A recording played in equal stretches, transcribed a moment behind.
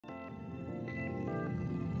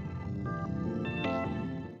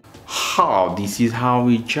This is how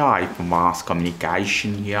we drive mass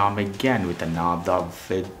communication. Here I'm again with another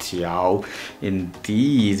video. In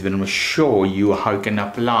this, I'm going to show you how you can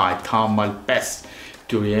apply thermal paste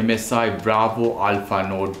to your MSI Bravo Alpha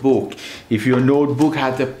notebook. If your notebook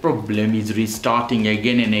has a problem, is restarting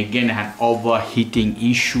again and again, and overheating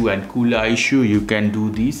issue and cooler issue, you can do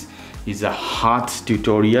this. It's a hard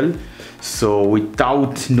tutorial. So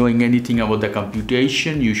without knowing anything about the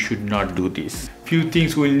computation, you should not do this. Few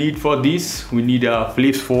things we'll need for this. We need a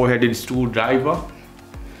Phillips 4-headed screwdriver.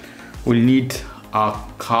 We'll need a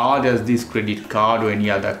card as this, credit card or any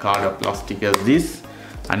other card or plastic as this,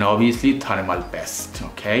 and obviously thermal paste.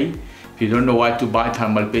 Okay, if you don't know where to buy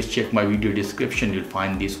thermal paste, check my video description. You'll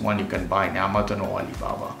find this one. You can buy in Amazon or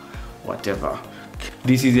Alibaba, whatever.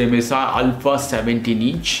 This is MSI Alpha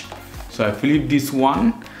 17-inch. So I flip this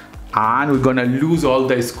one, and we're gonna lose all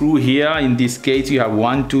the screw here. In this case, you have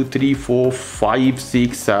 1, 2, 3, 4, 5,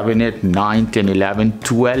 6, 7, 8, 9, 10, 11,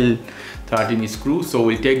 12, 13 screws. So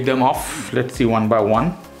we'll take them off. Let's see one by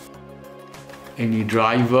one. Any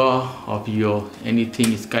driver of your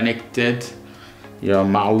anything is connected, your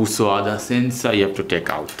mouse or other sensor, you have to take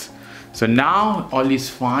out. So now all is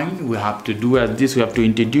fine. We have to do as this. We have to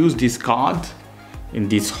introduce this card in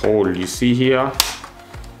this hole you see here,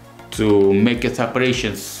 to make a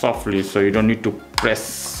separation softly, so you don't need to press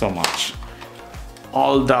so much.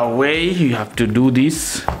 All the way you have to do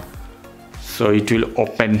this, so it will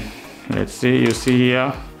open. Let's see, you see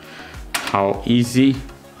here how easy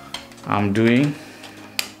I'm doing,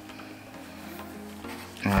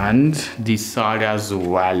 and this side as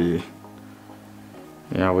well.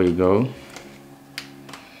 There we go.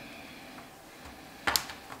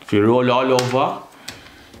 If you roll all over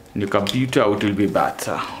the computer, it will be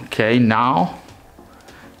better. Okay, now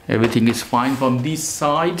everything is fine from this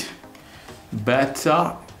side.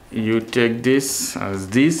 Better you take this as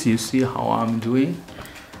this. You see how I'm doing,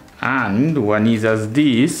 and one is as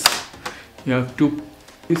this. You have to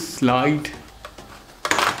slide.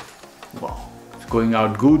 Wow, it's going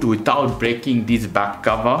out good without breaking this back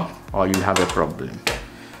cover, or you have a problem.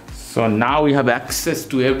 So now we have access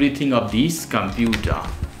to everything of this computer.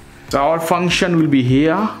 So our function will be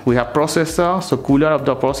here. We have processor, so cooler of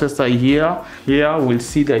the processor here. Here we'll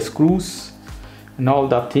see the screws and all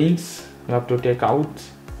the things we have to take out.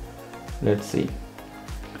 Let's see.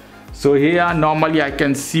 So here normally I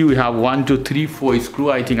can see we have 1, 2, 3, 4 screw.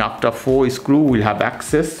 I think after 4 screw we'll have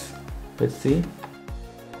access. Let's see.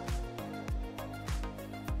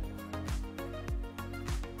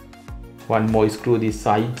 One more screw this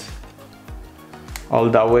side, all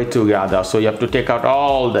the way together. So you have to take out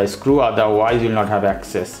all the screw, otherwise you'll not have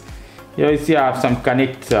access. Here you see I have some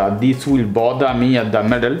connector. This will bother me at the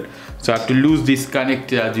middle, so I have to lose this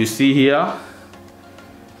connector as you see here,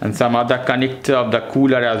 and some other connector of the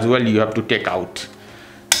cooler as well you have to take out.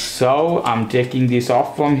 So I'm taking this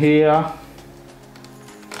off from here.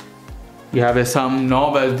 You have some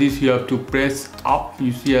knob as this, you have to press up,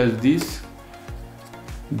 you see as this.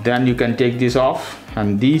 Then you can take this off,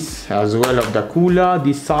 and this as well of the cooler,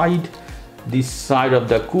 this side of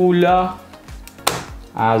the cooler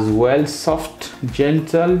as well, soft,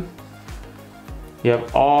 gentle. You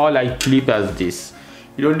have all I clip as this.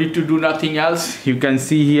 You don't need to do nothing else. You can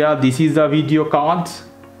see here, this is the video card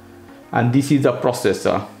and this is the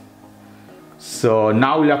processor. So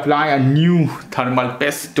now we'll apply a new thermal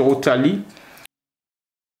paste totally.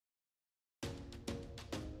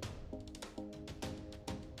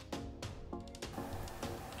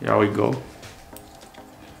 Here we go.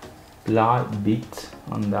 Apply a bit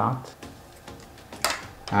on that,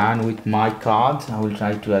 and with my card I will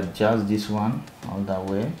try to adjust this one all the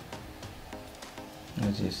way,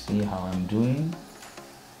 as you see how I'm doing.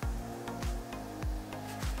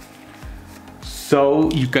 So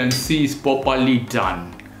you can see it's properly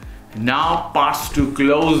done. Now pass to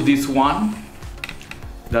close this one.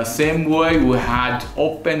 The same way we had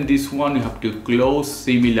opened this one, you have to close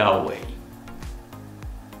similar way.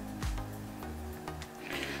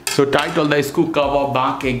 So tighten the screw cover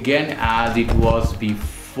back again as it was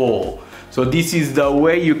before. So this is the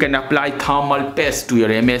way you can apply thermal paste to your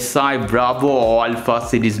MSI Bravo or Alpha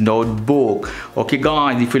series notebook. Okay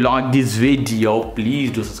guys, if you like this video,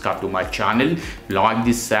 please do subscribe to my channel. If you like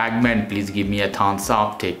this segment, please give me a thumbs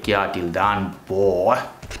up. Take care till then, boy.